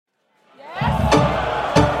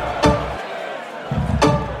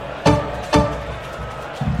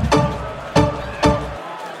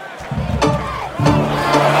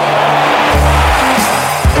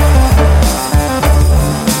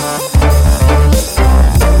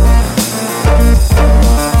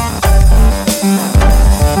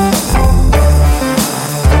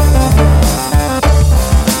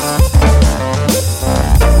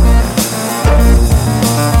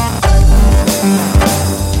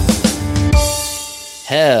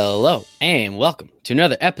Hello and welcome to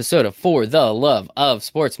another episode of For the Love of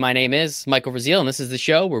Sports. My name is Michael Raziel, and this is the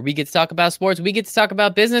show where we get to talk about sports, we get to talk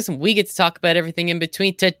about business, and we get to talk about everything in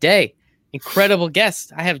between. Today, incredible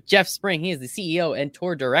guest. I have Jeff Spring. He is the CEO and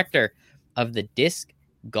tour director of the Disc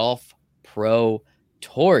Golf Pro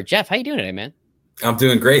Tour. Jeff, how you doing today, man? I'm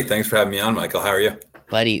doing great. Thanks for having me on, Michael. How are you?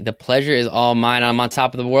 Buddy, the pleasure is all mine. I'm on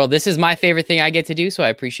top of the world. This is my favorite thing I get to do, so I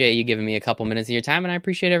appreciate you giving me a couple minutes of your time, and I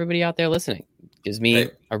appreciate everybody out there listening. Gives me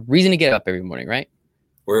a reason to get up every morning, right?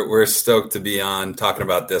 We're stoked to be on talking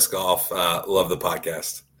about disc golf. Love the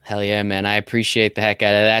podcast. Hell yeah, man. I appreciate the heck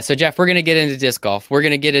out of that. So, Jeff, we're going to get into disc golf. We're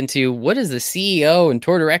going to get into what does the CEO and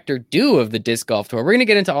tour director do of the disc golf tour. We're going to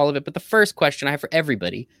get into all of it. But the first question I have for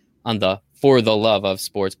everybody on the For the Love of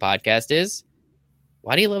Sports podcast is,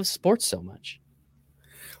 why do you love sports so much?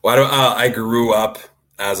 I grew up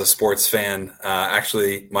as a sports fan.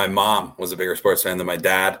 Actually, my mom was a bigger sports fan than my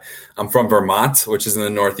dad. I'm from Vermont, which is in the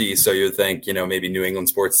Northeast. So you'd think, maybe New England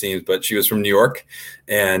sports teams, but she was from New York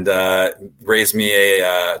and raised me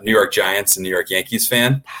a New York Giants and New York Yankees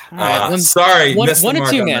fan. Sorry. One or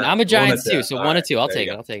two, man. I'm a Giants too. So one or two. I'll take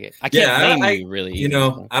it. I can't blame you, really.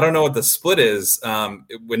 I don't know what the split is.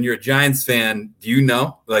 When you're a Giants fan, do you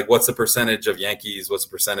know, what's the percentage of Yankees? What's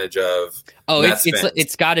the percentage of Mets fans?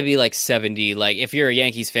 It's got to be 70. If you're a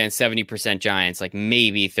Yankees fan, 70% Giants,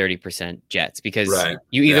 maybe 30% Jets, because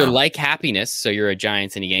you either like happiness, so you're a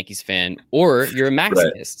Giants and a Yankees fan, or you're a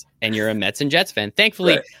Maximist and you're a Mets and Jets fan.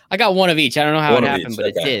 Thankfully, I got one of each. I don't know how it happened, but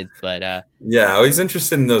it did. But I was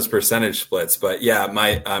interested in those percentage splits. But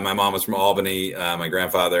my mom was from Albany. My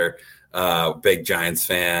grandfather, big Giants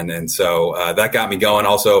fan, and so that got me going.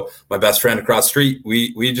 Also, my best friend across the street,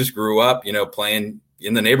 we just grew up, playing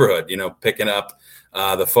in the neighborhood, picking up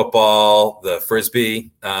the football, the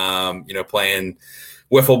frisbee, playing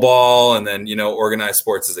wiffle ball, and then, organized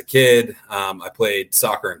sports as a kid. I played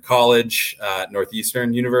soccer in college at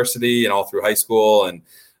Northeastern University and all through high school, and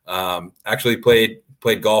actually played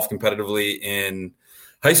golf competitively in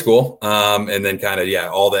high school, and then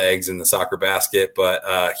all the eggs in the soccer basket.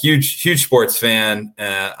 But huge sports fan.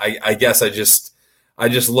 I guess I just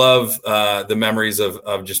love the memories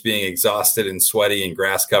of just being exhausted and sweaty and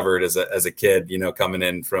grass covered as a kid, coming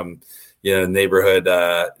in from, neighborhood,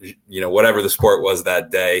 whatever the sport was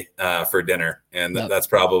that day for dinner. And that's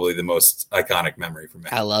probably the most iconic memory for me.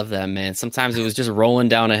 I love that, man. Sometimes it was just rolling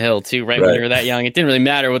down a hill too, right? When you were that young. It didn't really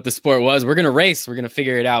matter what the sport was. We're going to race. We're going to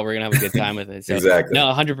figure it out. We're going to have a good time with it. So, exactly. No,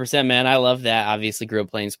 100%, man. I love that. Obviously grew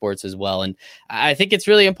up playing sports as well. And I think it's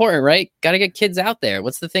really important, right? Got to get kids out there.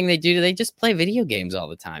 What's the thing they do? They just play video games all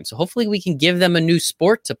the time. So hopefully we can give them a new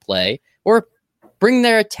sport to play, or bring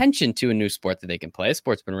their attention to a new sport that they can play.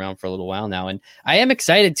 Sport's been around for a little while now, and I am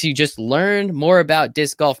excited to just learn more about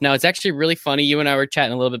disc golf. Now, it's actually really funny. You and I were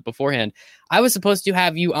chatting a little bit beforehand. I was supposed to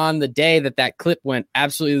have you on the day that clip went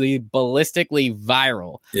absolutely ballistically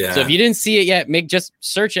viral. Yeah. So if you didn't see it yet, just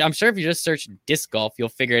search it. I'm sure if you just search disc golf, you'll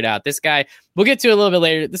figure it out. This guy, we'll get to it a little bit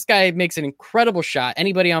later. This guy makes an incredible shot.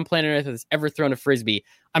 Anybody on planet Earth that's ever thrown a Frisbee,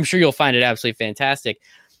 I'm sure you'll find it absolutely fantastic.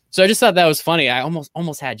 So I just thought that was funny. I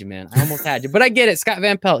almost had you, man. I almost had you. But I get it. Scott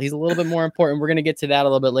Van Pelt, he's a little bit more important. We're going to get to that a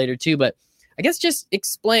little bit later too. But I guess just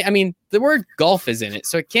explain. I mean, the word golf is in it,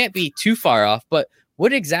 so it can't be too far off. But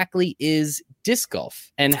what exactly is disc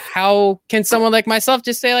golf? And how can someone like myself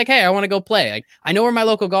just say, hey, I want to go play? I know where my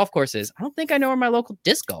local golf course is. I don't think I know where my local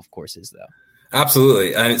disc golf course is, though.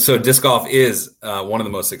 Absolutely. So disc golf is one of the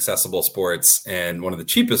most accessible sports and one of the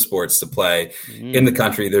cheapest sports to play in the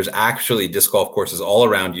country. There's actually disc golf courses all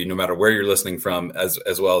around you, no matter where you're listening from, as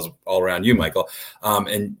well as all around you, Michael.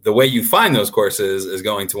 And the way you find those courses is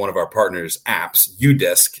going to one of our partners' apps,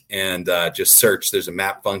 UDisc, and just search. There's a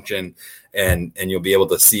map function, and you'll be able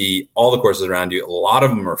to see all the courses around you. A lot of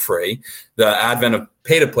them are free. The advent of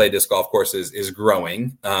pay-to-play disc golf courses is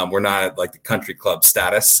growing. We're not at the country club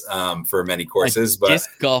status for many courses, but disc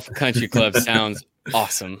golf country club sounds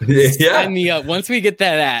awesome. Yeah. Sign me up. Once we get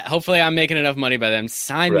that, hopefully I'm making enough money by then.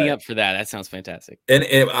 Sign me up for that. That sounds fantastic. And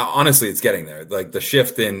honestly, it's getting there. The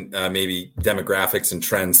shift in maybe demographics and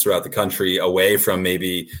trends throughout the country away from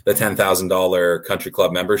maybe the $10,000 country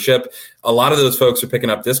club membership. A lot of those folks are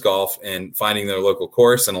picking up disc golf and finding their local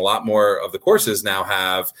course. And a lot more of the courses now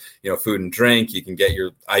have, food and drink. You can get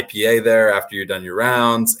your IPA there after you're done your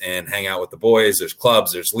rounds and hang out with the boys. There's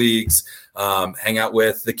clubs, there's leagues. Hang out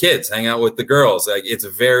with the kids, hang out with the girls. It's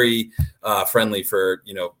very friendly for,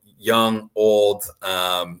 young, old,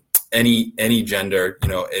 any gender.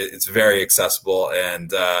 It's very accessible,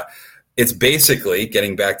 and it's basically,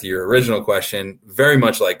 getting back to your original question, very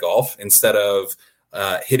much like golf. Instead of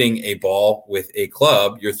hitting a ball with a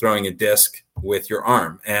club, you're throwing a disc with your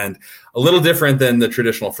arm, and a little different than the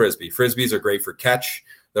traditional Frisbee. Frisbees are great for catch.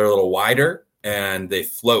 They're a little wider and they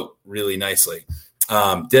float really nicely.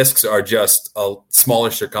 Discs are just a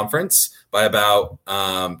smaller circumference by about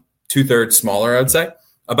 2/3 smaller, I would say.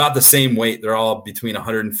 About the same weight. They're all between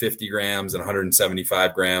 150 grams and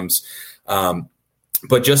 175 grams.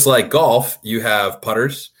 But just like golf, you have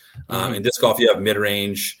putters. In disc golf, you have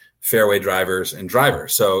mid-range, fairway drivers, and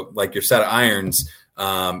drivers. So like your set of irons,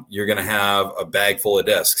 you're going to have a bag full of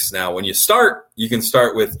discs. Now, when you start, you can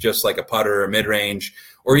start with just like a putter or mid-range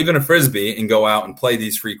or even a Frisbee and go out and play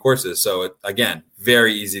these free courses. So again,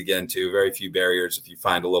 very easy to get into, very few barriers. If you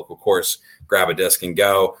find a local course, grab a disc and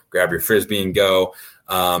go, grab your Frisbee and go.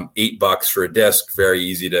 $8 for a disc, very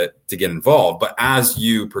easy to get involved. But as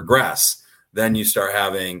you progress, then you start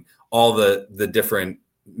having all the different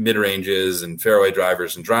mid-ranges and fairway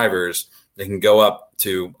drivers and drivers. They can go up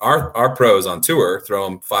to our pros on tour, throw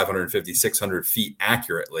them 550, 600 feet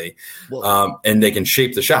accurately, and they can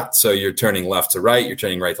shape the shot. So you're turning left to right, you're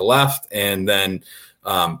turning right to left, and then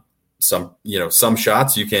some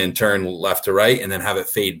shots you can turn left to right and then have it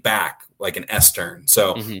fade back like an S turn.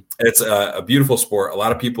 So it's a beautiful sport. A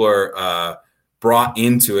lot of people are brought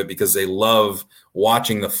into it because they love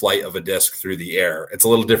watching the flight of a disc through the air. It's a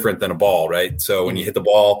little different than a ball, right? So when you hit the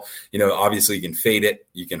ball, obviously you can fade it,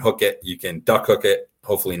 you can hook it, you can duck hook it,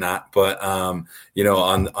 hopefully not. But, on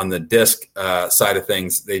the disc side of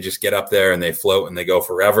things, they just get up there and they float and they go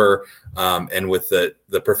forever. And with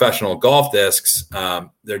the professional golf discs,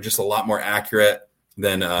 they're just a lot more accurate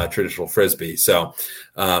than traditional Frisbee. So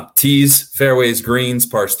tees, fairways, greens,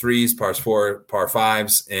 pars 3s, pars 4, par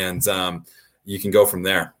 5s, and you can go from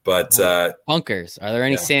there. But bunkers, are there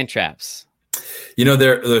any sand traps?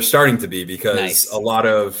 They're starting to be, because Nice. a lot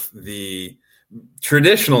of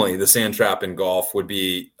traditionally the sand trap in golf would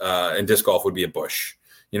be in disc golf would be a bush.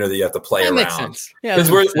 That you have to play That around. makes sense. Yeah,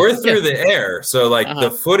 Because we're through the air, so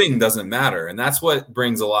the footing doesn't matter, and that's what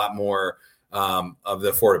brings a lot more of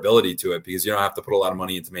the affordability to it, because you don't have to put a lot of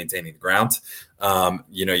money into maintaining the ground.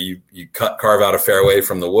 You carve out a fairway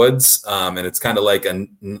from the woods, and it's kind of like a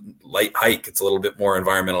light hike. It's a little bit more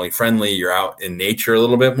environmentally friendly. You're out in nature a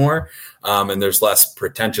little bit more, and there's less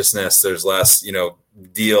pretentiousness. There's less,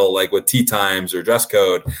 deal like with tee times or dress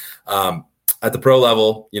code. At the pro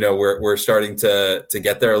level, we're starting to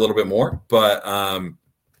get there a little bit more, but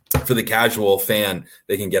for the casual fan,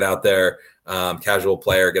 they can get out there. Casual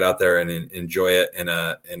player, get out there and enjoy it in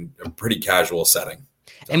a pretty casual setting.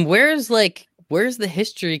 So. And where's the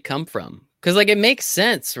history come from? Because it makes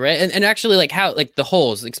sense, right? And actually, how the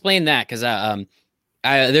holes, explain that, because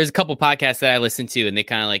there's a couple podcasts that I listen to, and they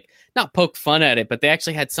kind of not poke fun at it, but they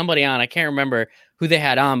actually had somebody on. I can't remember who they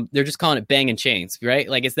had on. They're just calling it banging chains, right?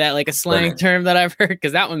 Is that a slang term that I've heard?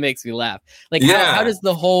 Because that one makes me laugh. How does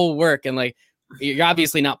the hole work? And you're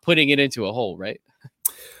obviously not putting it into a hole, right?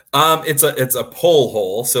 It's a pole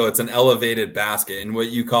hole, so it's an elevated basket, and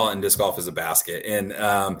what you call it in disc golf is a basket. And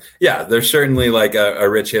there's certainly a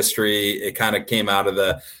rich history. It kind of came out of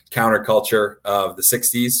the counterculture of the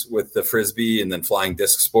 60s with the Frisbee and then flying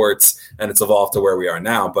disc sports, and it's evolved to where we are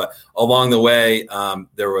now. But along the way,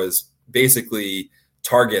 there was basically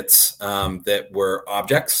targets that were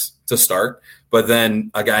objects to start, but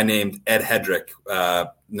then a guy named Ed Hedrick,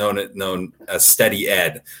 known as Steady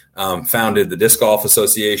Ed, founded the Disc Golf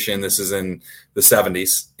Association. This is in the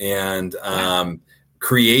 70s, and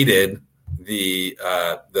created the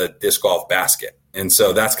disc golf basket. And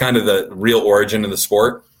so that's kind of the real origin of the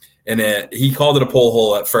sport. And he called it a pole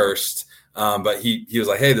hole at first, but he was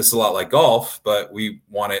like, "Hey, this is a lot like golf, but we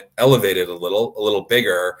want it elevated a little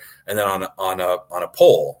bigger, and then on a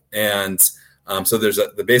pole." And so there's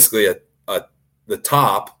basically the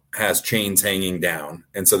top has chains hanging down.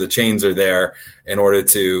 And so the chains are there in order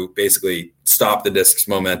to basically stop the disc's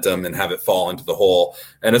momentum and have it fall into the hole.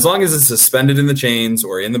 And as long as it's suspended in the chains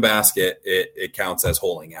or in the basket, it counts as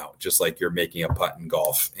holing out, just like you're making a putt in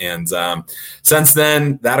golf. And since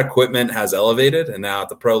then, that equipment has elevated. And now at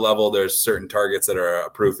the pro level, there's certain targets that are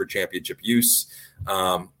approved for championship use.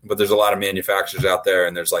 But there's a lot of manufacturers out there,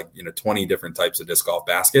 and there's 20 different types of disc golf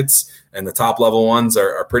baskets. And the top level ones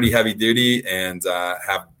are pretty heavy duty and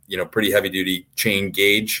have pretty heavy duty chain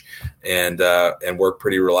gauge and work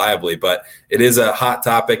pretty reliably. But it is a hot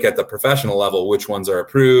topic at the professional level. Which ones are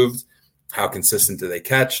approved? How consistent do they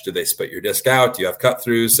catch? Do they split your disc out? Do you have cut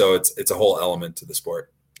throughs? So it's a whole element to the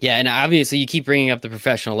sport. Yeah. And obviously you keep bringing up the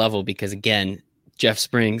professional level because, again, Jeff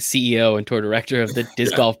Springs, CEO and tour director of the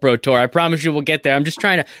Disc Golf Pro Tour. I promise you we'll get there. I'm just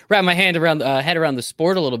trying to wrap my head around the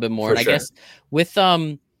sport a little bit more. I guess with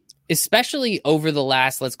especially over the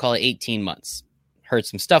last, let's call it 18 months, heard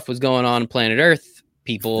some stuff was going on Planet Earth.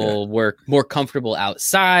 People were more comfortable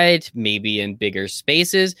outside, maybe in bigger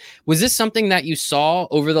spaces. Was this something that you saw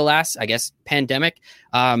over the last, I guess, pandemic,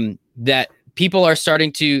 that people are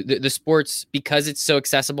starting to the sports, because it's so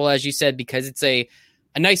accessible, as you said, because it's a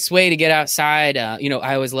nice way to get outside.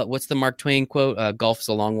 I always love, what's the Mark Twain quote? Golf's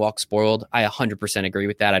a long walk spoiled. I 100% agree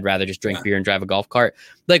with that. I'd rather just drink beer and drive a golf cart.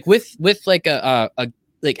 Like with like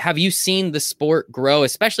like, have you seen the sport grow,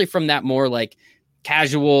 especially from that more like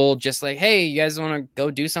casual, just like, hey, you guys want to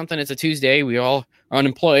go do something? It's a Tuesday. We all are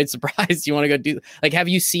unemployed. Surprise. You want to go do, like, have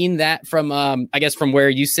you seen that from, I guess from where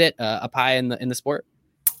you sit up high in the sport?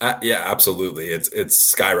 Yeah, absolutely. It's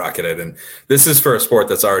skyrocketed. And this is for a sport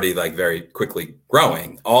that's already like very quickly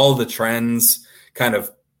growing. All the trends kind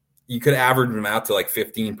of, you could average them out to like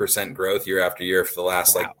 15% growth year after year for the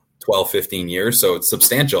last like 12, 15 years. So it's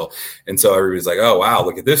substantial. And so everybody's like, oh, wow,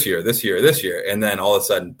 look at this year. And then all of a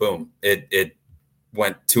sudden, boom, it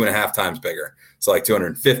went 2.5 times bigger. So like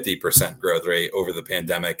 250% growth rate over the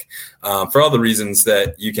pandemic, for all the reasons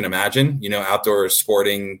that you can imagine. Outdoor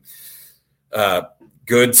sporting,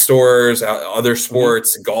 good stores, other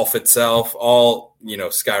sports, golf itself, all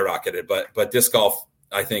skyrocketed. But disc golf,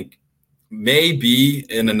 I think, may be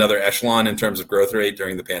in another echelon in terms of growth rate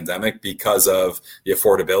during the pandemic because of the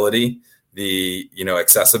affordability, the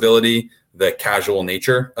accessibility, the casual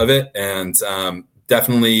nature of it, and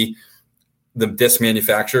definitely the disc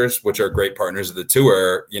manufacturers, which are great partners of the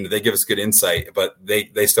tour, they give us good insight, but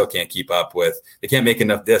they still can't keep up with, they can't make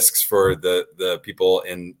enough discs for the people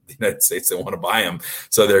in the United States that want to buy them.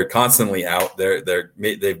 So they're constantly out there.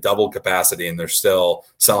 They've doubled capacity and they're still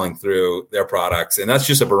selling through their products. And that's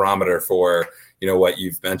just a barometer for, what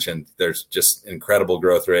you've mentioned. There's just incredible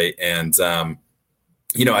growth rate. And,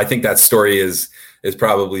 I think that story is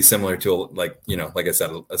probably similar to like I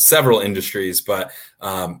said, several industries, but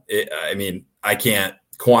I can't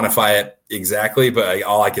quantify it exactly, but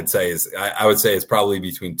all I could say is I would say it's probably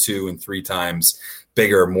between 2 and 3 times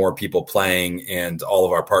bigger, more people playing, and all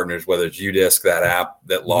of our partners, whether it's UDisc, that app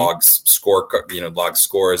that logs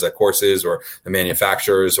scores at courses, or the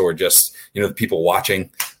manufacturers, or just, the people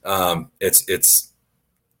watching. It's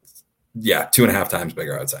 2.5 times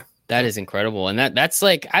bigger, I'd say. That is incredible. And that's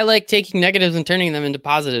like, I like taking negatives and turning them into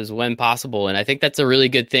positives when possible. And I think that's a really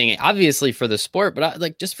good thing, obviously for the sport, but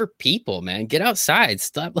like just for people, man, get outside,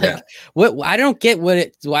 stop. Like what, I don't get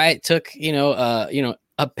why it took,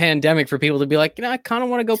 a pandemic for people to be like, I kind of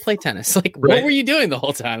want to go play tennis. Like, what were you doing the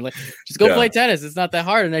whole time? Like, just go play tennis. It's not that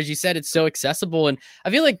hard. And as you said, it's so accessible. And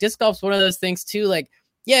I feel like disc golf's one of those things too, like,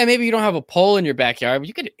 yeah, maybe you don't have a pole in your backyard, but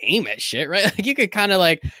you could aim at shit, right? Like you could kind of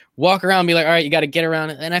like walk around and be like, all right, you got to get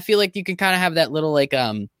around. And I feel like you can kind of have that little like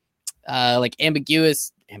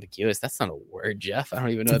ambiguous. That's not a word, Jeff. I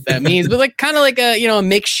don't even know what that means, but like kind of like a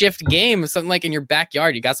makeshift game, something like in your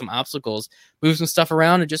backyard. You got some obstacles, move some stuff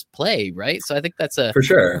around and just play, right? So I think that's for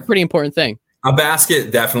sure pretty important thing. A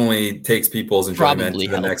basket definitely takes people's enjoyment to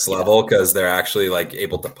the next level because they're actually like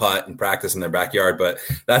able to putt and practice in their backyard. But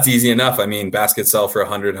that's easy enough. I mean, baskets sell for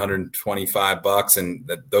 $125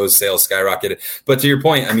 and those sales skyrocketed. But to your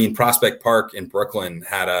point, I mean, Prospect Park in Brooklyn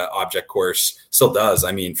had a object course, still does.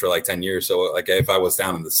 I mean, for like 10 years. So like if I was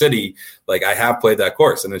down in the city, like I have played that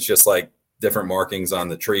course, and it's just like different markings on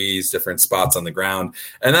the trees, different spots on the ground.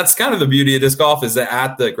 And that's kind of the beauty of disc golf, is that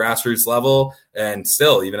at the grassroots level, and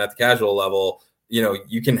still even at the casual level,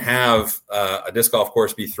 you can have a disc golf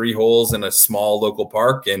course be 3 holes in a small local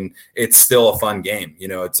park, and it's still a fun game.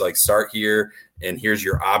 It's like start here and here's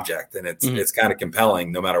your object. And it's kind of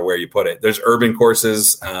compelling no matter where you put it. There's urban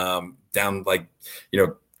courses down like,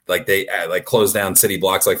 like they like close down city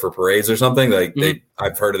blocks, like for parades or something. Like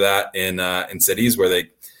I've heard of that in cities where they,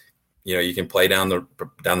 you can play down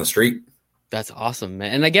the street. That's awesome,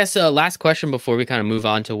 man. And I guess last question before we kind of move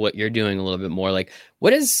on to what you're doing a little bit more, like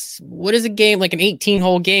what is a game, like an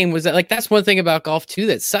 18-hole game? Was that like, that's one thing about golf too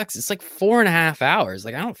that sucks. It's like 4.5 hours.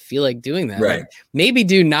 Like I don't feel like doing that. Right. Like, maybe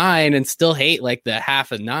do 9 and still hate like the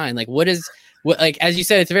half of 9. Like what like, as you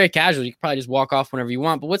said, it's very casual. You can probably just walk off whenever you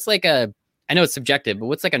want, but what's like I know it's subjective, but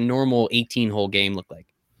what's like a normal 18-hole game look like?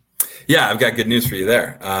 Yeah, I've got good news for you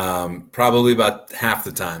there. Probably about half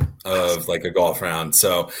the time of like a golf round.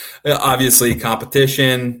 So obviously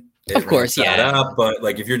competition, of course, up, but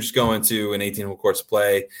like if you're just going to an 18-hole course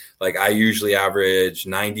play, like I usually average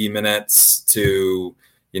 90 minutes to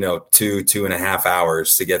 2.5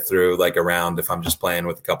 hours to get through like a round if I'm just playing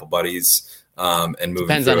with a couple buddies and moving.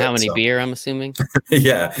 Depends on how many beer, I'm assuming.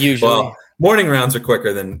 Yeah, usually. Well, morning rounds are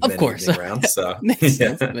quicker than course, evening rounds. So makes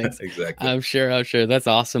sense. Makes exactly. I'm sure. That's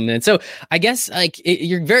awesome, man. So I guess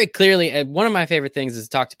you're very clearly one of my favorite things is to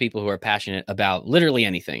talk to people who are passionate about literally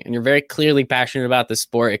anything, and you're very clearly passionate about the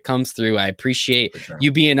sport. It comes through. I appreciate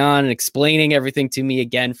you being on and explaining everything to me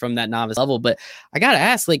again from that novice level. But I gotta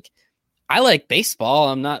ask, like, I like baseball.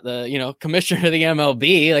 I'm not the commissioner of the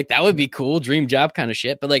MLB. Like, that would be cool, dream job kind of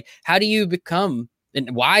shit. But like, how do you become,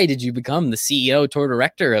 and why did you become the CEO, tour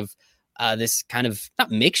director of this kind of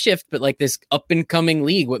not makeshift, but like this up and coming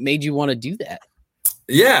league? What made you want to do that?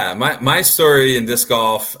 Yeah, my story in disc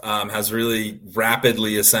golf has really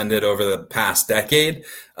rapidly ascended over the past decade.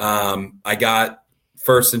 I got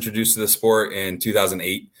first introduced to the sport in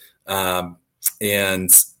 2008. And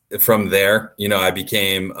from there, I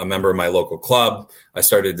became a member of my local club. I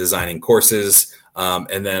started designing courses.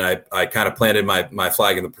 And then I kind of planted my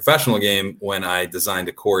flag in the professional game when I designed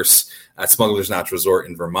a course at Smuggler's Notch Resort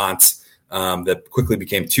in Vermont. That quickly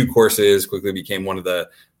became 2 courses, quickly became one of the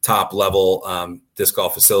top level disc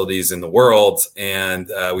golf facilities in the world.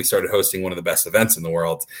 And we started hosting one of the best events in the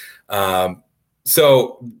world.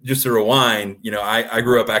 So just to rewind, I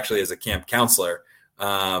grew up actually as a camp counselor.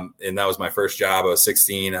 And that was my first job. I was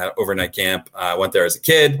 16 at overnight camp. I went there as a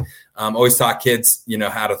kid. Always taught kids,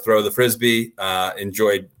 how to throw the Frisbee,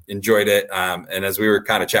 enjoyed it. And as we were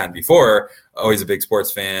kind of chatting before, always a big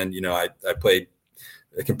sports fan. I played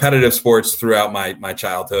competitive sports throughout my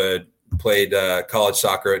childhood, played college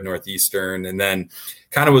soccer at Northeastern, and then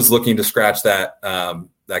kind of was looking to scratch that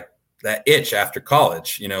itch after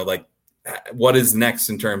college, like what is next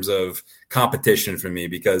in terms of competition for me?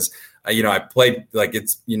 Because, I played, like,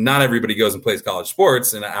 it's not everybody goes and plays college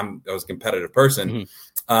sports, and I was a competitive person.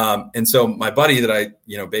 Mm-hmm. And so my buddy that I,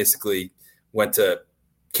 basically went to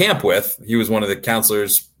camp with, he was one of the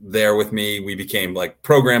counselors there with me. We became like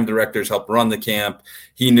program directors, helped run the camp.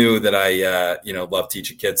 He knew that I, love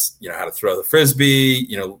teaching kids, how to throw the Frisbee,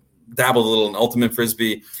 dabbled a little in ultimate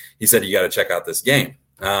Frisbee. He said, you got to check out this game.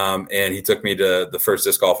 And he took me to the first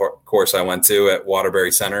disc golf course I went to at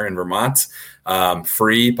Waterbury Center in Vermont,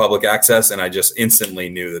 free public access. And I just instantly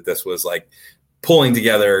knew that this was like pulling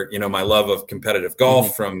together, my love of competitive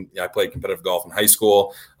golf I played competitive golf in high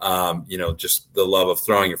school, just the love of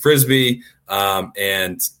throwing a Frisbee.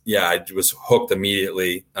 And yeah, I was hooked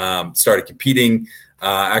immediately, started competing,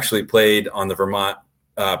 actually played on the Vermont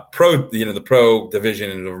pro, the pro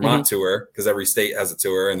division in the Vermont tour, because every state has a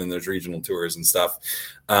tour, and then there's regional tours and stuff.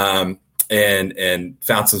 And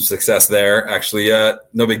found some success there. Actually,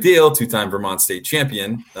 no big deal. 2-time Vermont state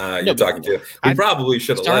champion. You're talking to. We probably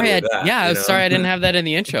should have led with that. Yeah, I'm sorry I didn't have that in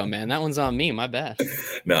the intro, man. That one's on me. My bad.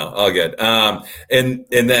 No, all good. And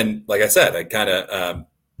then, like I said, I kind of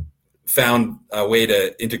found a way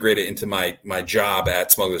to integrate it into my job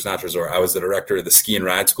at Smuggler's Notch Resort. I was the director of the ski and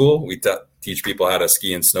ride school. We teach people how to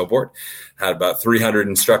ski and snowboard. Had about 300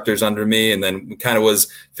 instructors under me, and then kind of was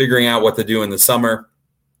figuring out what to do in the summer.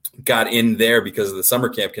 Got in there because of the summer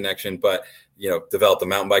camp connection, but developed a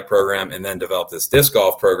mountain bike program, and then developed this disc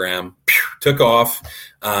golf program. Took off,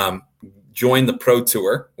 joined the Pro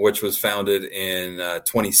Tour, which was founded in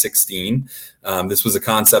 2016. This was a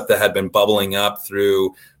concept that had been bubbling up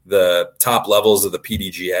through the top levels of the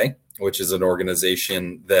PDGA, which is an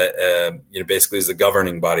organization that basically is the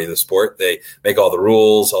governing body of the sport. They make all the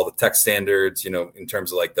rules, all the tech standards, in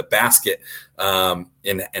terms of like the basket,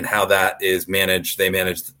 and how that is managed. They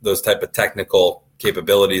manage those type of technical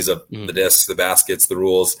capabilities of the discs, the baskets, the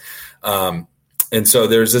rules. And so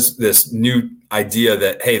there's this new idea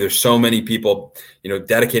that, hey, there's so many people,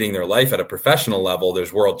 dedicating their life at a professional level.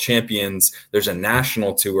 There's world champions. There's a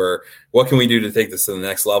national tour. What can we do to take this to the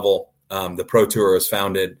next level? The Pro Tour was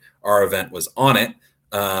founded. Our event was on it.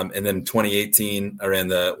 And then in 2018, I ran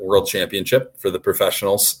the World Championship for the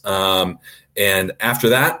professionals. And after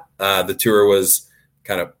that, the tour was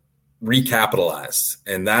kind of recapitalized.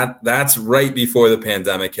 And that's right before the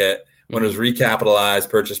pandemic hit. When it was recapitalized,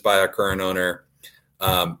 purchased by our current owner,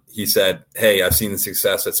 he said, hey, I've seen the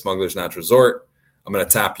success at Smuggler's Notch Resort. I'm going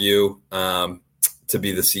to tap you to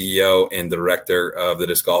be the CEO and director of the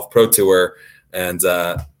Disc Golf Pro Tour. And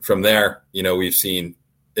from there, we've seen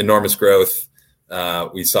enormous growth.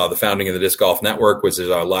 We saw the founding of the Disc Golf Network, which is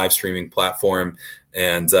our live streaming platform.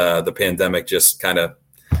 And the pandemic just kind of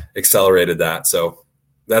accelerated that. So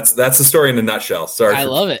that's the story in a nutshell. Sorry. I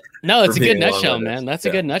love it. No, it's a good nutshell, man. That's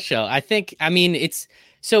a good nutshell. It's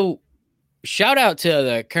so shout out to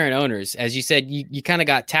the current owners. As you said, you kind of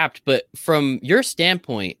got tapped, but from your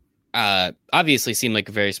standpoint, obviously seemed like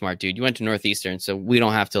a very smart dude. You went to Northeastern, so we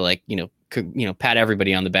don't have to pat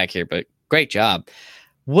everybody on the back here, but great job.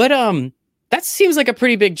 What That seems like a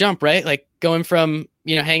pretty big jump, right? Like going from,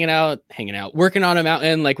 hanging out, working on a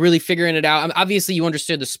mountain, like really figuring it out. Obviously you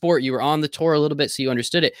understood the sport, you were on the tour a little bit, so you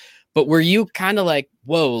understood it, but were you kind of like,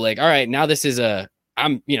 whoa, like, all right, now this is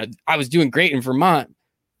I was doing great in Vermont.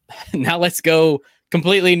 Now let's go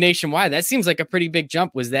completely nationwide. That seems like a pretty big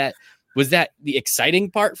jump. Was that the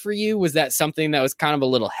exciting part for you? Was that something that was kind of a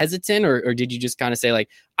little hesitant, or did you just kind of say like,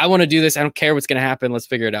 I want to do this. I don't care what's going to happen. Let's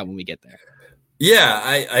figure it out when we get there. Yeah,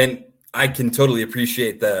 I can totally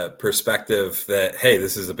appreciate the perspective that, hey,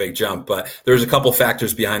 this is a big jump, but there's a couple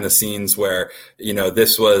factors behind the scenes where,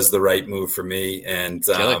 this was the right move for me. And,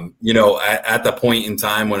 at the point in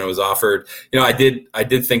time when it was offered, I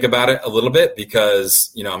did think about it a little bit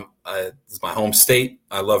because, it's my home state.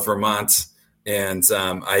 I love Vermont, and,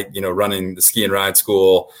 running the ski and ride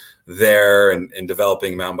school there and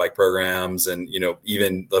developing mountain bike programs and,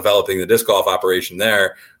 even developing the disc golf operation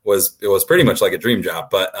there was pretty much like a dream job.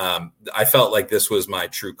 But I felt like this was my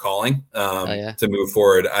true calling to move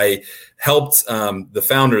forward. I helped the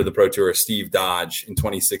founder of the Pro Tour, Steve Dodge, in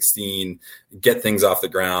 2016 get things off the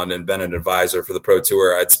ground and been an advisor for the Pro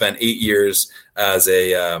Tour. I'd spent 8 years as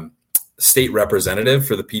a state representative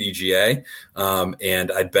for the PDGA.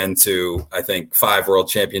 And I'd been to, I think, 5 world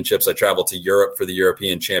championships. I traveled to Europe for the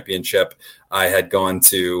European Championship. I had gone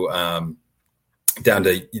to down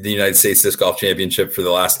to the United States Disc Golf Championship for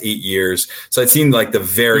the last 8 years. So I'd seen like the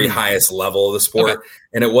very highest level of the sport. Okay.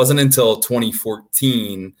 And it wasn't until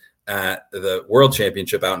 2014 at the World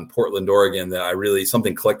Championship out in Portland, Oregon, that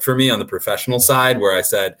something clicked for me on the professional side, where I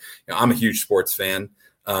said, I'm a huge sports fan.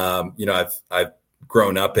 I've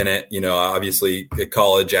grown up in it, obviously a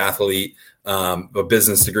college athlete, a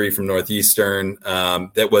business degree from Northeastern,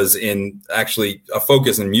 that was in actually a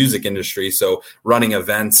focus in music industry. So running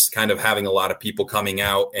events, kind of having a lot of people coming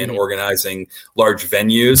out and organizing large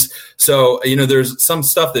venues. So, there's some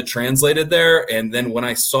stuff that translated there. And then when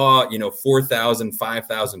I saw, 4,000,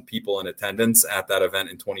 5,000 people in attendance at that event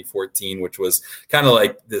in 2014, which was kind of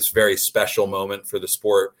like this very special moment for the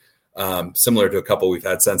sport, similar to a couple we've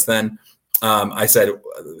had since then. I said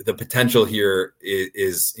the potential here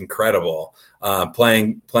is incredible.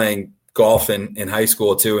 Playing golf in high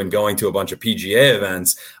school too, and going to a bunch of PGA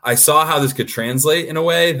events, I saw how this could translate in a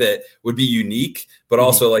way that would be unique, but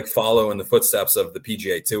also like follow in the footsteps of the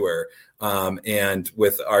PGA Tour. And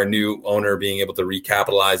with our new owner being able to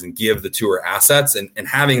recapitalize and give the tour assets and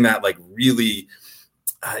having that like really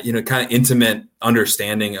kind of intimate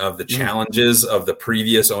understanding of the challenges of the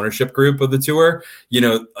previous ownership group of the tour,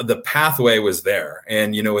 the pathway was there.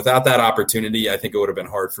 And, without that opportunity, I think it would have been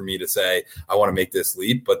hard for me to say, I want to make this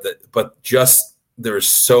leap, but just there's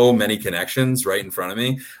so many connections right in front of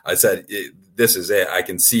me. I said, this is it. I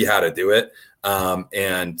can see how to do it.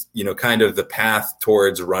 And, kind of the path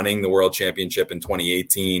towards running the World Championship in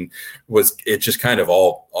 2018 it just kind of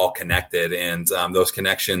all connected. And, those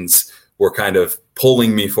connections were kind of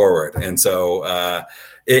pulling me forward. And so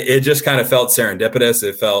it just kind of felt serendipitous.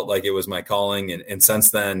 It felt like it was my calling. And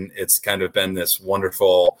since then, it's kind of been this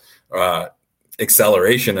wonderful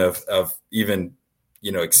acceleration of even,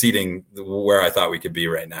 exceeding where I thought we could be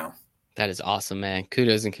right now. That is awesome, man.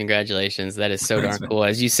 Kudos and congratulations. That is so darn cool.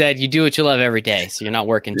 As you said, you do what you love every day, so you're not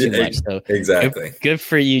working too much. So exactly. Good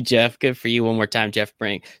for you, Jeff. Good for you. One more time, Jeff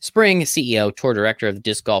Spring, CEO, tour director of the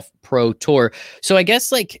Disc Golf Pro Tour. So I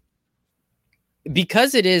guess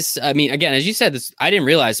because it is, again, as you said, I didn't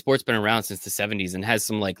realize sport's been around since the 70s and has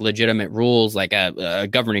some like legitimate rules, like a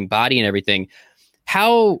governing body and everything.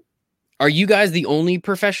 How are you guys the only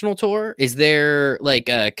professional tour? Is there like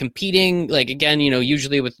competing, like, again,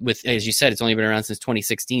 usually with, as you said, it's only been around since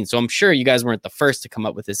 2016. So I'm sure you guys weren't the first to come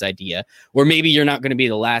up with this idea, or maybe you're not going to be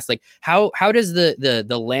the last. Like how does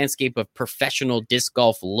the landscape of professional disc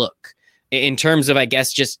golf look in terms of, I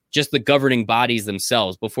guess, just the governing bodies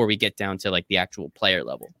themselves before we get down to like the actual player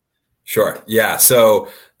level? Sure. Yeah. So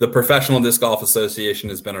the Professional Disc Golf Association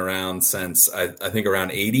has been around since I think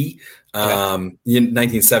around 80. In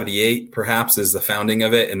 1978, perhaps, is the founding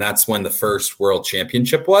of it. And that's when the first World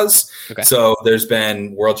Championship was. Okay. So there's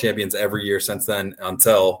been World Champions every year since then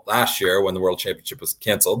until last year when the World Championship was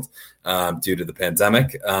canceled due to the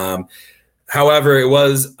pandemic. However, it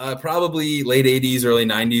was probably late 80s, early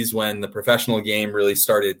 90s when the professional game really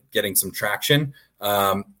started getting some traction.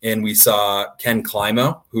 And we saw Ken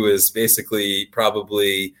Climo, who is basically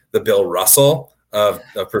probably the Bill Russell of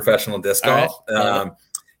professional disc golf. Right.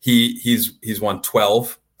 He's won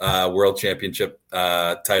 12 World Championship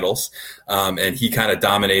titles, and he kind of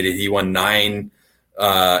dominated. He won nine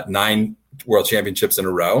World Championships in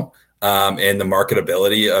a row. and the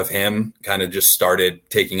marketability of him kind of just started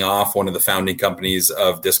taking off. One of the founding companies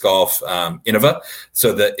of disc golf, Innova.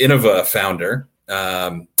 So the Innova founder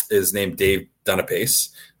is named Dave Dunapace.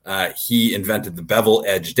 He invented the bevel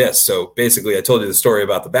edge disc. So basically, I told you the story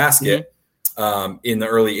about the basket. In the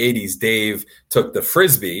early 80s, Dave took the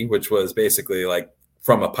Frisbee, which was basically like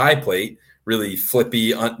from a pie plate, really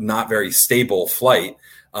flippy, not very stable flight,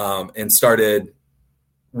 and started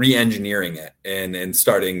re-engineering it and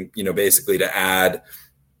starting, basically to add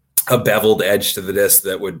a beveled edge to the disc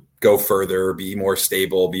that would go further, be more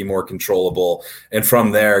stable, be more controllable. And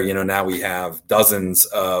from there, now we have dozens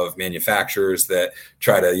of manufacturers that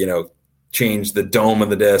try to, change the dome of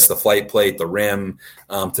the disc, the flight plate, the rim,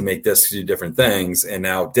 to make discs do different things. And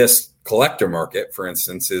now disc collector market, for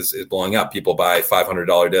instance, is blowing up. People buy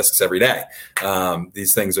 $500 discs every day.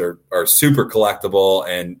 These things are super collectible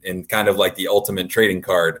and kind of like the ultimate trading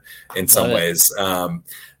card in some ways.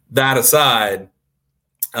 That aside,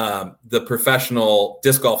 the Professional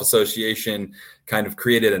Disc Golf Association kind of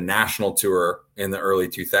created a national tour in the early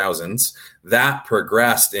 2000s that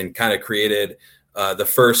progressed and kind of created the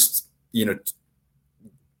first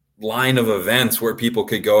line of events where people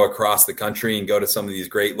could go across the country and go to some of these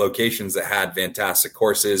great locations that had fantastic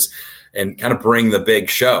courses and kind of bring the big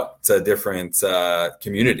show to different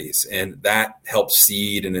communities. And that helps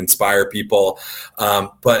seed and inspire people.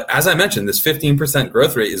 But as I mentioned, this 15%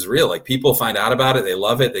 growth rate is real. Like, people find out about it, they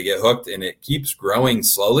love it, they get hooked, and it keeps growing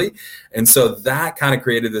slowly. And so that kind of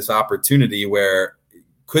created this opportunity where,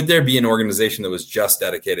 could there be an organization that was just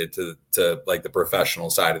dedicated to like the professional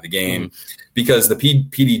side of the game? Because the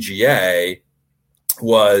PDGA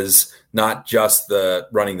was not just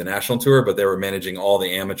running the national tour, but they were managing all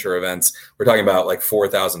the amateur events. We're talking about like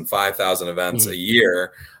 4,000, 5,000 events a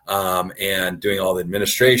year, and doing all the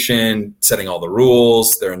administration, setting all the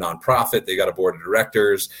rules. They're a nonprofit. They got a board of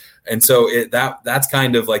directors. And so that's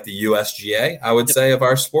kind of like the USGA, I would say, of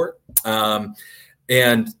our sport.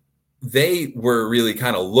 And they were really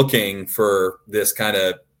kind of looking for this kind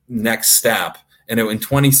of next step. And in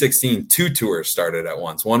 2016, 2 tours started at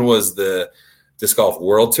once. One was the Disc Golf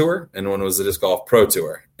World Tour, and one was the Disc Golf Pro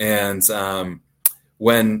Tour. And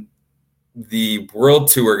when the World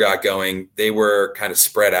Tour got going, they were kind of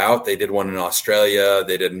spread out. They did one in Australia,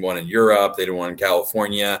 they did one in Europe, they did one in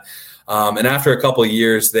California. And after a couple of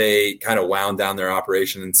years, they kind of wound down their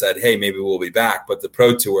operation and said, hey, maybe we'll be back. But the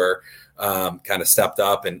Pro Tour kind of stepped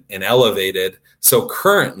up and elevated. So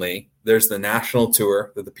currently, there's the national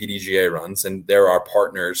tour that the PDGA runs, and they're our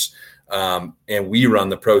partners. And we run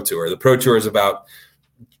the Pro Tour. The Pro Tour is about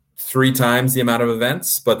 3 times the amount of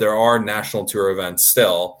events, but there are national tour events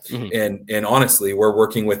still. And honestly, we're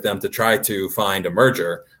working with them to try to find a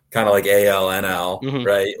merger, kind of like ALNL,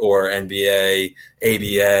 right? Or NBA,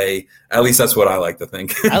 ABA. At least that's what I like to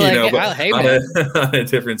think. I like it. But on a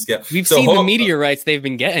different scale. We've seen the media rights they've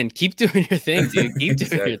been getting. Keep doing your thing, dude. Keep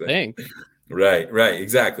doing your thing. Right,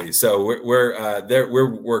 exactly. So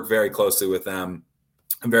we're work very closely with them.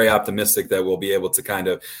 I'm very optimistic that we'll be able to kind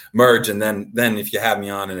of merge. And then if you have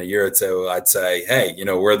me on in a year or two, I'd say, hey,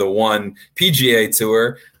 we're the one PGA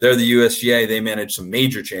tour. They're the USGA. They manage some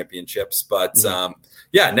major championships. But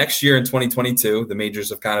next year in 2022, the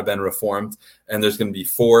majors have kind of been reformed, and there's going to be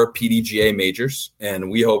 4 PDGA majors.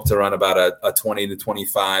 And we hope to run about a 20 to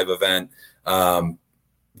 25 event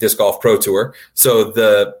Disc Golf Pro Tour. So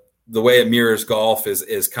the way it mirrors golf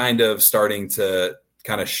is kind of starting to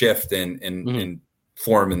kind of shift and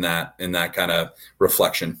form in that kind of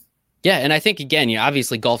reflection. Yeah. And I think, again,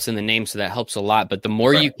 obviously golf's in the name, so that helps a lot. But the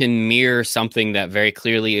more you can mirror something that very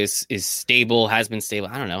clearly is stable, has been stable.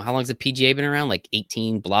 I don't know. How long has the PGA been around? Like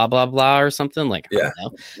 18, blah, blah, blah, or something? Like, I don't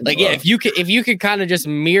know. Like, if you could kind of just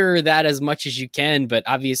mirror that as much as you can, but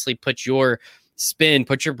obviously put your spin,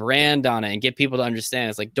 put your brand on it, and get people to understand.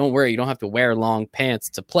 It's like, don't worry, you don't have to wear long pants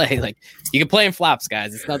to play. Like, you can play in flops,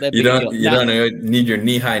 guys. It's not that big deal. You don't need your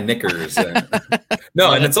knee-high knickers.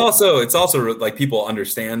 No, and it's also like, people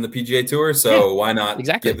understand the PGA Tour, so why not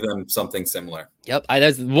give them something similar? Yep.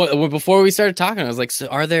 Before we started talking, I was like, so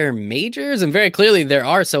are there majors? And very clearly there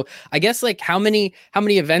are. So I guess, like, how many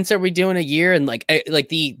events are we doing a year? And like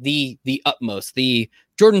the utmost, the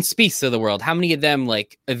Jordan Spieths of the world, how many of them,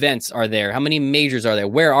 like, events are there? How many majors are there?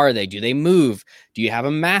 Where are they? Do they move? Do you have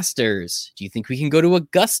a Masters? Do you think we can go to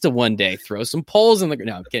Augusta one day? Throw some poles in the...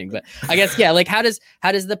 No, I'm kidding. But I guess, like, how does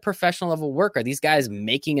the professional level work? Are these guys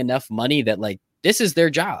making enough money that, like, this is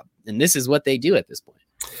their job and this is what they do at this point?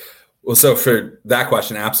 Well, so for that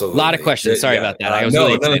question, absolutely. A lot of questions. Sorry about that.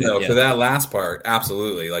 No. For that last part,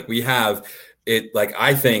 absolutely. Like, we have it, like,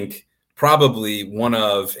 I think probably one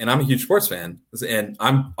of, and I'm a huge sports fan, and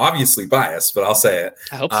I'm obviously biased, but I'll say it.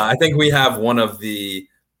 I hope so. I think we have one of the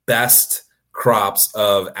best crops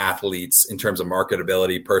of athletes in terms of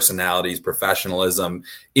marketability, personalities, professionalism,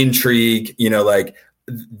 intrigue. Like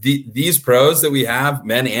these pros that we have,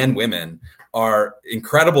 men and women, are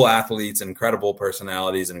incredible athletes and incredible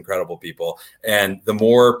personalities and incredible people. And the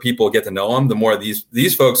more people get to know them, the more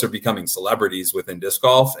these folks are becoming celebrities within disc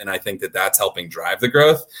golf. And I think that that's helping drive the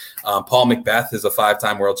growth. Paul McBeth is a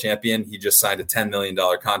 5-time world champion. He just signed a $10 million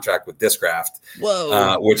contract with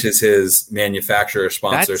Discraft, which is his manufacturer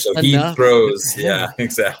sponsor. That's so he throws, yeah,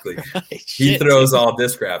 exactly. He throws all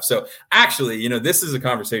Discraft. So actually, this is a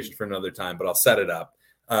conversation for another time, but I'll set it up.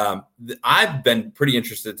 I've been pretty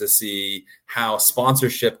interested to see how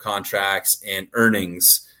sponsorship contracts and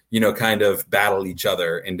earnings, kind of battle each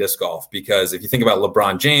other in disc golf. Because if you think about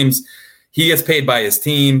LeBron James, he gets paid by his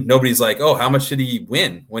team. Nobody's like, oh, how much did he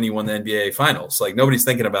win when he won the NBA finals? Like, nobody's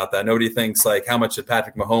thinking about that. Nobody thinks like, how much did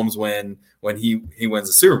Patrick Mahomes win when he wins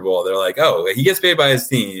the Super Bowl? They're like, oh, he gets paid by his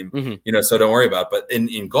team, so don't worry about it. But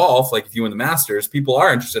in golf, like if you win the Masters, people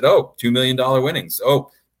are interested. Oh, $2 million winnings. Oh,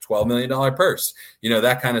 $12 million purse.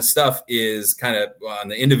 That kind of stuff is kind of on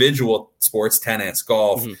the individual sports, tennis,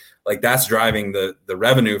 golf, like that's driving the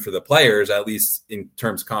revenue for the players, at least in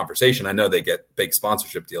terms of conversation. I know they get big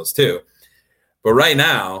sponsorship deals too. But right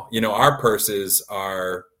now, our purses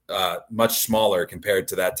are much smaller compared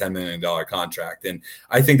to that $10 million contract. And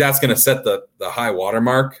I think that's going to set the high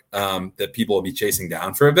watermark that people will be chasing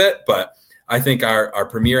down for a bit. But I think our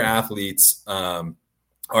premier athletes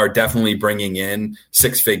are definitely bringing in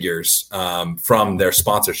six figures from their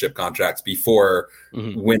sponsorship contracts before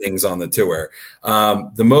winnings on the tour.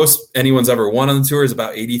 The most anyone's ever won on the tour is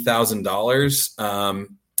about $80,000.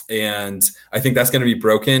 And I think that's going to be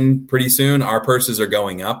broken pretty soon. Our purses are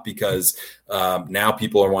going up because now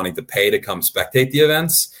people are wanting to pay to come spectate the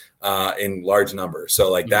events in large numbers.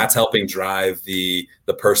 So like that's helping drive the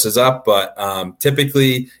purses up. But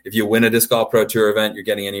typically, if you win a Disc Golf Pro Tour event, you're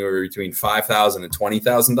getting anywhere between $5,000 and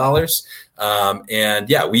 $20,000. And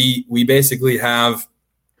yeah, we basically have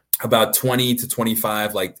about 20 to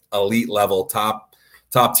 25 like elite level top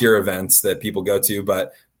tier events that people go to,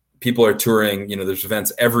 but people are touring, there's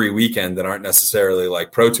events every weekend that aren't necessarily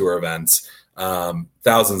like pro tour events,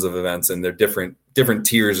 thousands of events, and they're different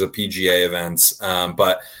tiers of PGA events.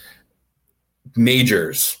 But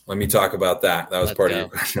majors, let me talk about that. That was part of your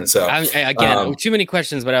question. So again, too many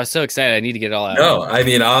questions, but I was so excited. I need to get it all out. No, I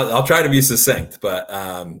mean, I'll try to be succinct, but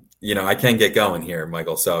I can't get going here,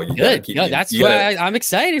 Michael. So you gotta keep. That's why I'm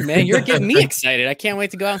excited, man. You're getting me excited. I can't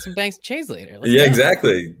wait to go out on some banks and chains later. Let's go.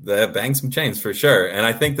 Exactly. The banks and chains for sure. And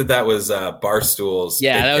I think that was Barstool's.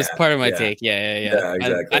 Yeah, that was part of my take. Yeah,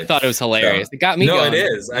 exactly. I thought it was hilarious. It got me. No, going. It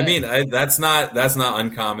is. Yeah. I mean, that's not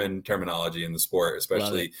uncommon terminology in the sport,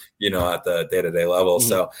 especially at the day-to-day level.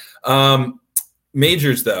 So.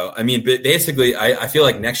 Majors, though, I mean, basically, I feel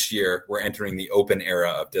like next year we're entering the open era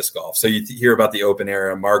of disc golf. So you hear about the open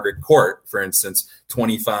era. Margaret Court, for instance,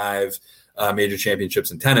 25 major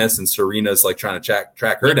championships in tennis, and Serena's like trying to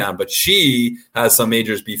track her down. But she has some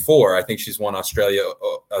majors before. I think she's won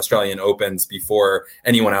Australian Opens before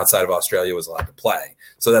anyone outside of Australia was allowed to play.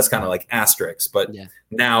 So that's kind of like asterisks. But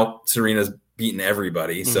now Serena's beaten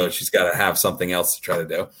everybody, so she's got to have something else to try to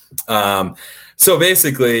do. So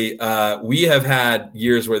basically, we have had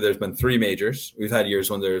years where there's been 3 majors. We've had years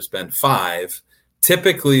when there's been 5.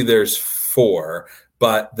 Typically, there's 4,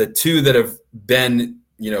 but the 2 that have been,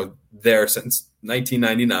 there since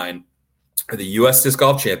 1999 are the U.S. Disc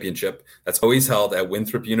Golf Championship. That's always held at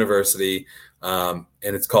Winthrop University, and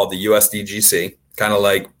it's called the USDGC. Kind of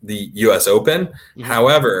like the U.S. Open.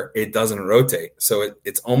 However, it doesn't rotate. So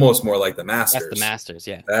it's almost more like the Masters. That's the Masters,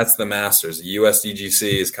 yeah. That's the Masters. The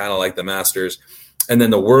USDGC is kind of like the Masters. And then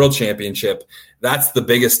the World Championship, that's the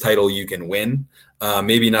biggest title you can win.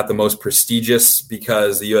 Maybe not the most prestigious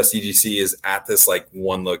because the USDGC is at this like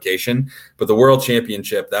one location. But the World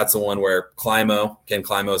Championship, that's the one where Ken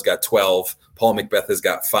Climo's got 12. Paul McBeth has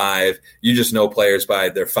got 5. You just know players by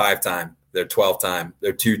their 5-time. They're 12-time.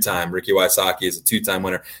 They're 2-time. Ricky Wysocki is a 2-time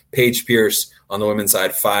winner. Paige Pierce on the women's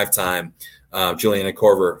side, 5-time. Juliana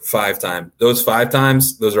Korver, 5-time. Those 5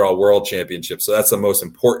 times, those are all world championships. So that's the most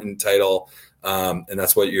important title. And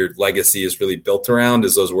that's what your legacy is really built around,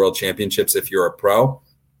 is those world championships if you're a pro.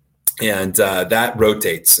 And that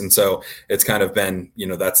rotates. And so it's kind of been,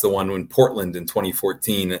 that's the one in Portland in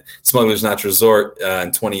 2014, Smuggler's Notch Resort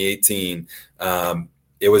in 2018.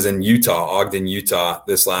 It was in Ogden, Utah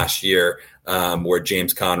this last year, where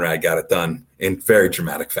James Conrad got it done in very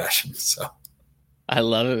dramatic fashion. So I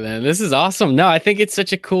love it, man. This is awesome. No, I think it's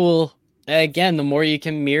such a cool again, the more you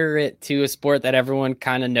can mirror it to a sport that everyone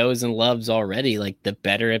kind of knows and loves already, like the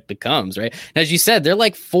better it becomes, right? And as you said, they're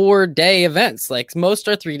like 4-day events. Like most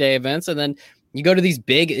are 3-day events, and then you go to these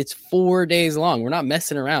big, it's 4 days long. We're not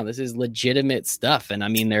messing around. This is legitimate stuff. And I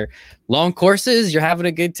mean, they're long courses. You're having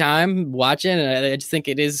a good time watching. And I just think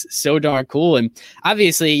it is so darn cool. And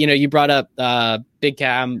obviously, you brought up Big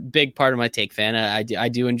Cam, big part of my Take fan. I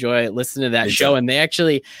do enjoy listening to that show. And they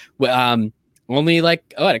actually, only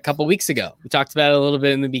like a couple weeks ago, we talked about it a little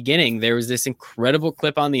bit in the beginning. There was this incredible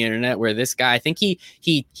clip on the internet where this guy, I think he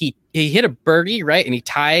hit a birdie, right? And he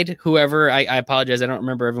tied whoever, I apologize, I don't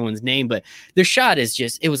remember everyone's name, but the shot is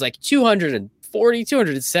just, it was like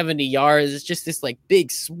 270 yards. It's just this like big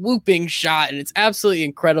swooping shot, and it's absolutely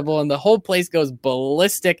incredible. And the whole place goes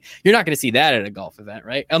ballistic. You're not going to see that at a golf event,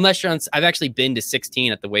 right? Unless you're on, I've actually been to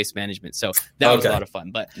 16 at the Waste Management. So that was a lot of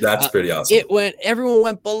fun, but that's pretty awesome. Everyone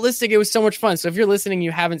went ballistic. It was so much fun. So if you're listening,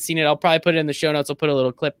 you haven't seen it, I'll probably put it in the show notes. I'll put a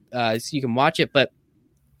little clip so you can watch it, but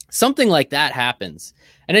something like that happens.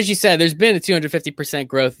 And as you said, there's been a 250%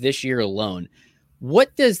 growth this year alone.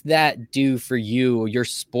 What does that do for you, your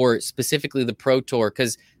sport, specifically the Pro Tour?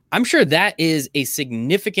 Because I'm sure that is a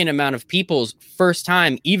significant amount of people's first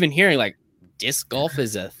time even hearing like disc golf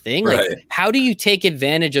is a thing. Right. Like, how do you take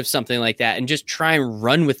advantage of something like that and just try and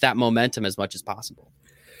run with that momentum as much as possible?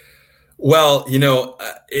 Well,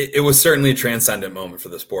 it was certainly a transcendent moment for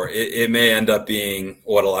the sport. It may end up being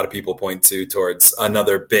what a lot of people point to towards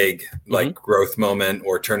another big growth moment,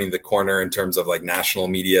 or turning the corner in terms of like national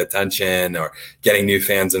media attention or getting new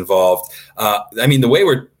fans involved. I mean, the way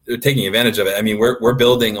we're taking advantage of it, I mean, we're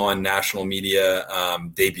building on national media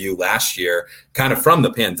debut last year, kind of from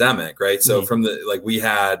the pandemic, right? So from we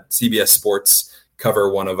had CBS Sports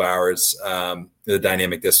cover one of ours, the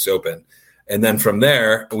Dynamic Discs Open. And then from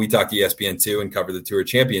there, we talked to ESPN2 and covered the Tour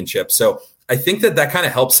Championship. So I think that kind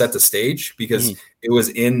of helped set the stage, because it was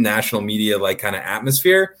in national media, like kind of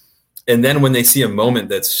atmosphere. And then when they see a moment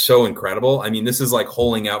that's so incredible, I mean, this is like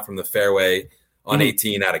holing out from the fairway on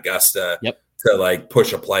 18 at Augusta to like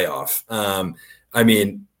push a playoff. I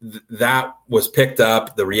mean, that was picked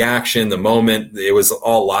up, the reaction, the moment. It was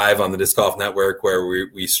all live on the Disc Golf Network, where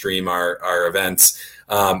we stream our events.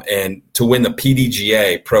 And to win the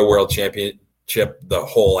PDGA Pro World Championship, the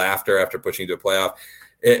whole after pushing to a playoff,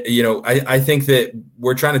 I think that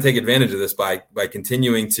we're trying to take advantage of this by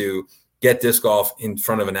continuing to get disc golf in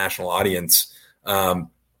front of a national audience, and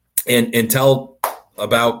tell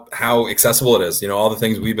about how accessible it is. All the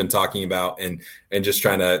things we've been talking about, and just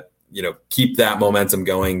trying to keep that momentum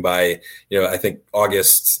going by I think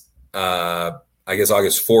August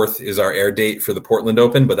 4th is our air date for the Portland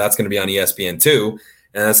Open, but that's going to be on ESPN2.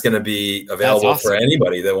 And that's going to be available for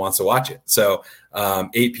anybody that wants to watch it. So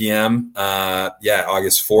 8 p.m.,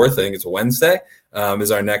 August 4th, I think it's a Wednesday,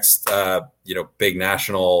 is our next, big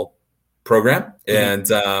national program.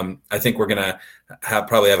 And I think we're going to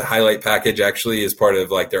probably have a highlight package actually as part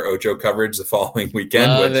of like their Ocho coverage the following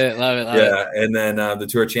weekend. Love it. And then the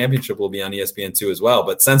Tour Championship will be on ESPN2 as well.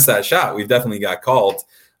 But since that shot, we've definitely got called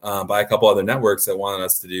by a couple other networks that wanted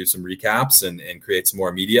us to do some recaps and create some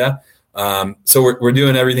more media. So we're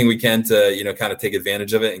doing everything we can to, kind of take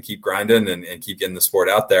advantage of it and keep grinding and keep getting the sport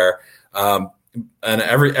out there. And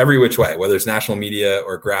every which way, whether it's national media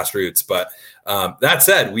or grassroots. But that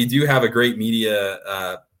said, we do have a great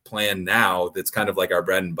media plan now that's kind of like our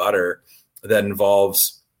bread and butter, that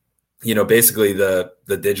involves, basically the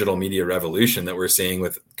digital media revolution that we're seeing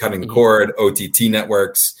with Cutting the Cord, OTT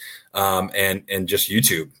networks, and just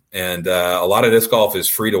YouTube. And a lot of disc golf is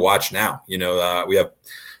free to watch now. We have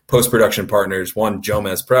post-production partners. One,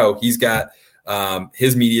 Jomez Pro, he's got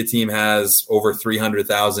his media team has over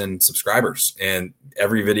 300,000 subscribers, and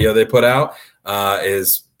every video they put out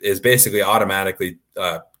is basically automatically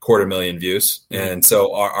 250,000 views. And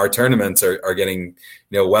so our tournaments are getting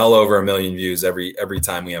well over 1 million views every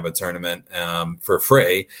time we have a tournament for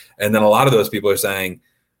free. And then a lot of those people are saying,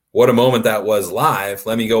 what a moment that was live.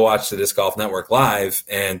 Let me go watch the Disc Golf Network live.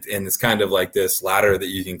 And it's kind of like this ladder that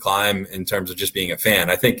you can climb in terms of just being a fan.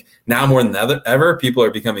 I think now more than ever, people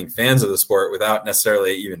are becoming fans of the sport without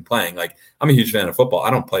necessarily even playing. Like, I'm a huge fan of football.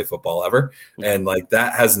 I don't play football ever. And like,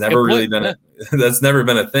 that has never really been that's never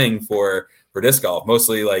been a thing for disc golf.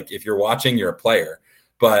 Mostly like, if you're watching, you're a player.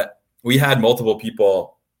 But we had multiple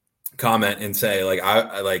people comment and say like,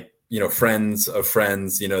 I like, friends of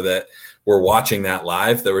friends, that were watching that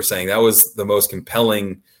live, that were saying that was the most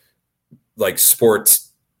compelling like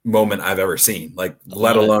sports moment I've ever seen, like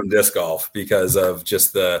let alone disc golf, because of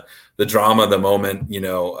just the drama, the moment.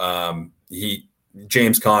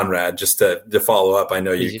 James Conrad, just to follow up, I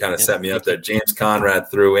know you kind of set me up there. James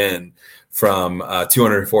Conrad threw in from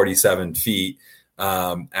 247 feet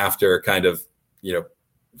after kind of,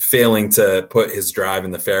 failing to put his drive in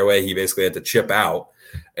the fairway. He basically had to chip out,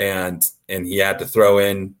 and he had to throw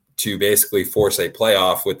in to basically force a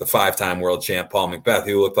playoff with the 5-time world champ Paul McBeth,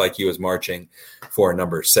 who looked like he was marching for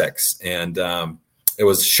number 6. And it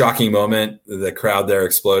was a shocking moment. The crowd there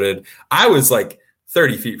exploded. I was like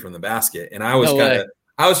 30 feet from the basket, and I was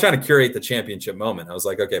I was trying to curate the championship moment. I was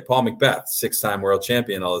like, okay, Paul McBeth, 6-time world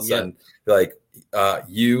champion. All of a sudden, like,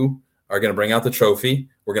 you are going to bring out the trophy.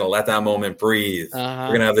 We're going to let that moment breathe. We're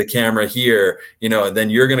going to have the camera here, and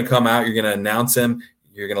then you're going to come out. You're going to announce him.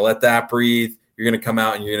 You're going to let that breathe. You're going to come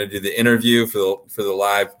out and you're going to do the interview for the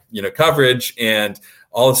live, coverage. And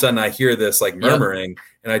all of a sudden I hear this like murmuring,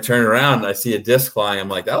 and I turn around and I see a disc flying. I'm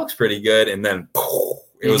like, that looks pretty good. And then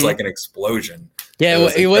it was like an explosion. Yeah,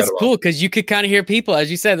 it was cool because you could kind of hear people,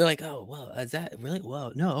 as you said, they're like, "Oh, well, is that really?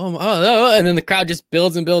 Whoa, no, oh," and then the crowd just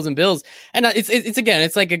builds and builds and builds. And it's again,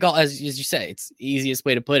 it's like a golf, as you say, it's the easiest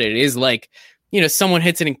way to put it. It is like, someone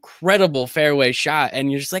hits an incredible fairway shot,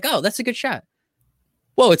 and you're just like, "Oh, that's a good shot."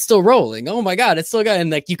 Whoa, it's still rolling. Oh my God, it's still going.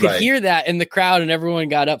 And like you could hear that in the crowd, and everyone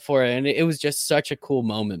got up for it. And it was just such a cool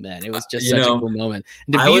moment, man. It was just such a cool moment.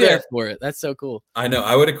 And to be there for it, that's so cool. I know.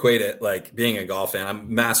 I would equate it like being a golf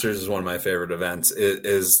fan. Masters is one of my favorite events. It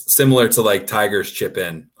is similar to like Tiger's chip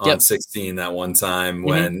in on 16 that one time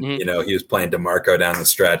when he was playing DeMarco down the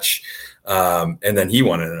stretch. And then he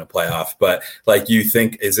won it in a playoff. But like, you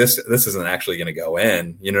think, this isn't actually going to go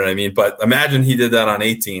in, you know what I mean? But imagine he did that on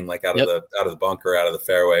 18, like out of the bunker, out of the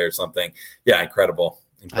fairway or something. Yeah. Incredible.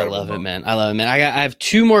 I love it, man. I have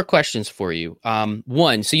 2 more questions for you.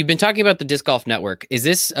 One, so you've been talking about the Disc Golf Network. Is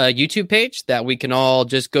this a YouTube page that we can all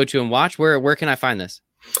just go to and watch? Where can I find this?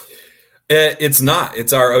 It's not.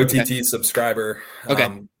 It's our OTT subscriber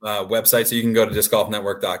website. So you can go to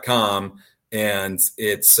discgolfnetwork.com. And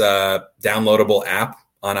it's a downloadable app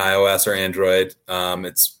on iOS or Android.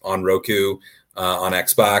 It's on Roku, on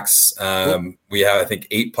Xbox. We have, I think,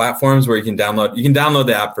 8 platforms where you can download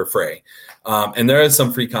the app for free. And there is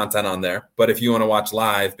some free content on there. But if you want to watch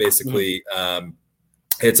live, basically,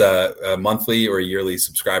 it's a monthly or a yearly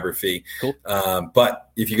subscriber fee. Cool. But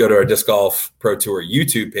if you go to our Disc Golf Pro Tour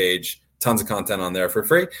YouTube page, tons of content on there for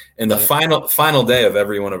free. And the final day of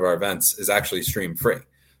every one of our events is actually stream free.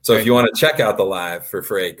 So if you want to check out the live for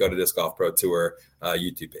free, go to Disc Golf Pro Tour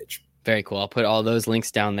YouTube page. Very cool. I'll put all those links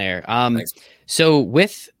down there. So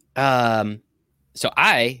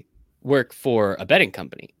I work for a betting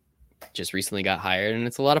company. Just recently got hired, and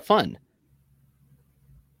it's a lot of fun.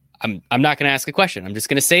 I'm not going to ask a question. I'm just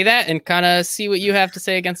going to say that and kind of see what you have to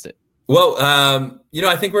say against it. Well,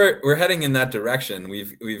 I think we're heading in that direction.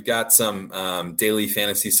 We've got some daily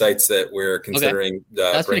fantasy sites that we're considering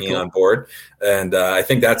bringing on board, and I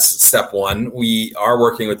think that's step one. We are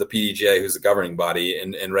working with the PDGA, who's the governing body,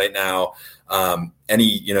 and right now,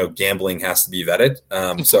 any gambling has to be vetted.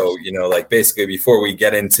 So like basically before we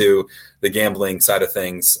get into the gambling side of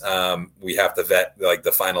things, we have to vet like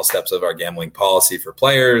the final steps of our gambling policy for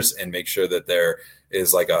players and make sure that there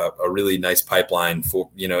is like a really nice pipeline for,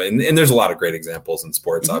 and there's a lot of great examples in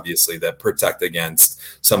sports, obviously, that protect against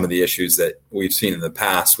some of the issues that we've seen in the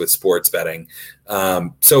past with sports betting.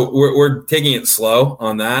 So we're taking it slow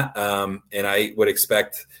on that. And I would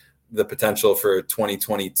expect the potential for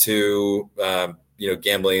 2022,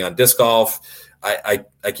 gambling on disc golf. I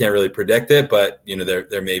can't really predict it, but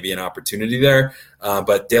there may be an opportunity there.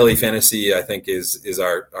 But daily fantasy, I think, is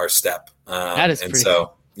our step. That is pretty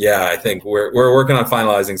cool. Yeah, I think we're working on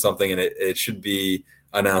finalizing something, and it should be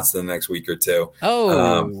announced in the next week or 2.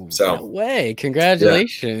 Oh, no way.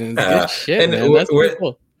 Congratulations. Good shit, man. That's pretty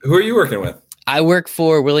cool. Who are you working with? I work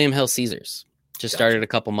for William Hill Caesars. Just started a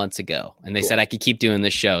couple months ago, and they said I could keep doing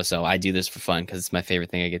this show. So I do this for fun because it's my favorite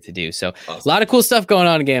thing I get to do. So awesome. A lot of cool stuff going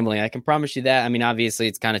on in gambling. I can promise you that. I mean, obviously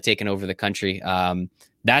it's kind of taken over the country.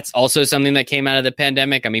 That's also something that came out of the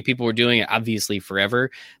pandemic. I mean, people were doing it obviously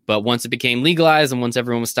forever, but once it became legalized and once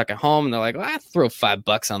everyone was stuck at home, and they're like, well, I throw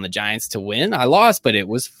 $5 on the Giants to win. I lost, but it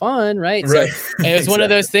was fun, right? So it was one of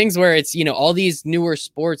those things where it's, all these newer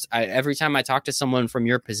sports. Every time I talk to someone from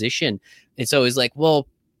your position, it's always like, well,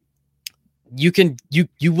 you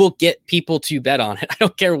will get people to bet on it. I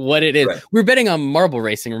don't care what it is. Right. We were betting on marble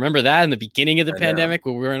racing. Remember that in the beginning of the pandemic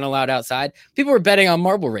when we weren't allowed outside? People were betting on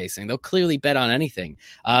marble racing. They'll clearly bet on anything.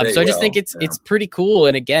 So I just think it's pretty cool.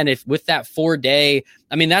 And again, if with that 4-day,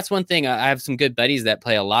 I mean, that's one thing. I have some good buddies that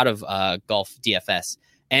play a lot of golf DFS.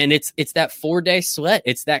 And it's that 4-day sweat.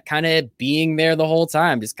 It's that kind of being there the whole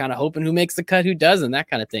time, just kind of hoping who makes the cut, who doesn't, that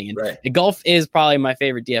kind of thing. And golf is probably my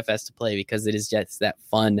favorite DFS to play because it is just that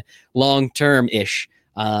fun, long-term-ish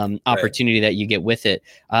opportunity that you get with it.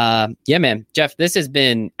 Yeah, man, Jeff, this has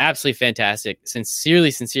been absolutely fantastic.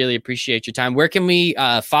 Sincerely appreciate your time. Where can we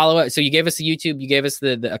follow it? So you gave us the YouTube, you gave us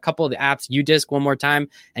a couple of the apps, UDisc one more time.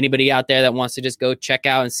 Anybody out there that wants to just go check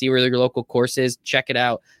out and see where your local course is, check it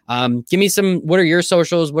out. Give me what are your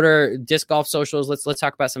socials? What are disc golf socials? Let's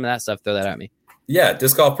talk about some of that stuff. Throw that at me. Yeah,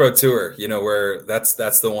 Disc Golf Pro Tour, that's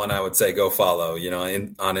the one I would say go follow,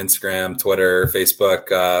 on Instagram, Twitter, Facebook.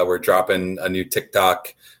 We're dropping a new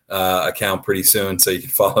TikTok account pretty soon, so you can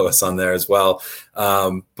follow us on there as well.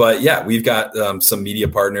 But yeah, we've got some media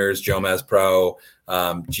partners, Jomez Pro,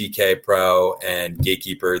 GK Pro, and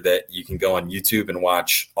Gatekeeper that you can go on YouTube and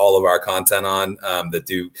watch all of our content on, that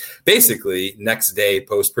do basically next day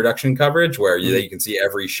post-production coverage where you can see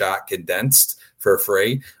every shot condensed for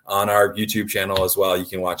free on our YouTube channel as well. You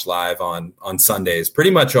can watch live on Sundays, pretty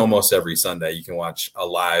much almost every Sunday. You can watch a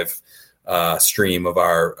live stream of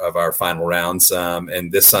our final rounds.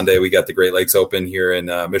 And this Sunday we got the Great Lakes Open here in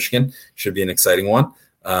Michigan. Should be an exciting one.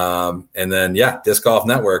 And then Disc Golf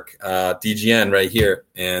Network, DGN right here.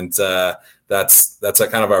 And that's a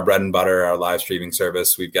kind of our bread and butter, our live streaming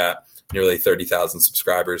service. We've got nearly 30,000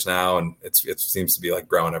 subscribers now, and it seems to be like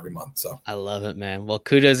growing every month. So I love it, man. Well,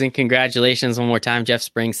 kudos and congratulations one more time, Jeff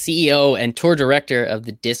Springs, CEO and tour director of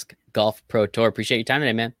the Disc Golf Pro Tour. Appreciate your time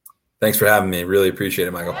today, man. Thanks for having me. Really appreciate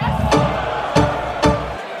it, Michael.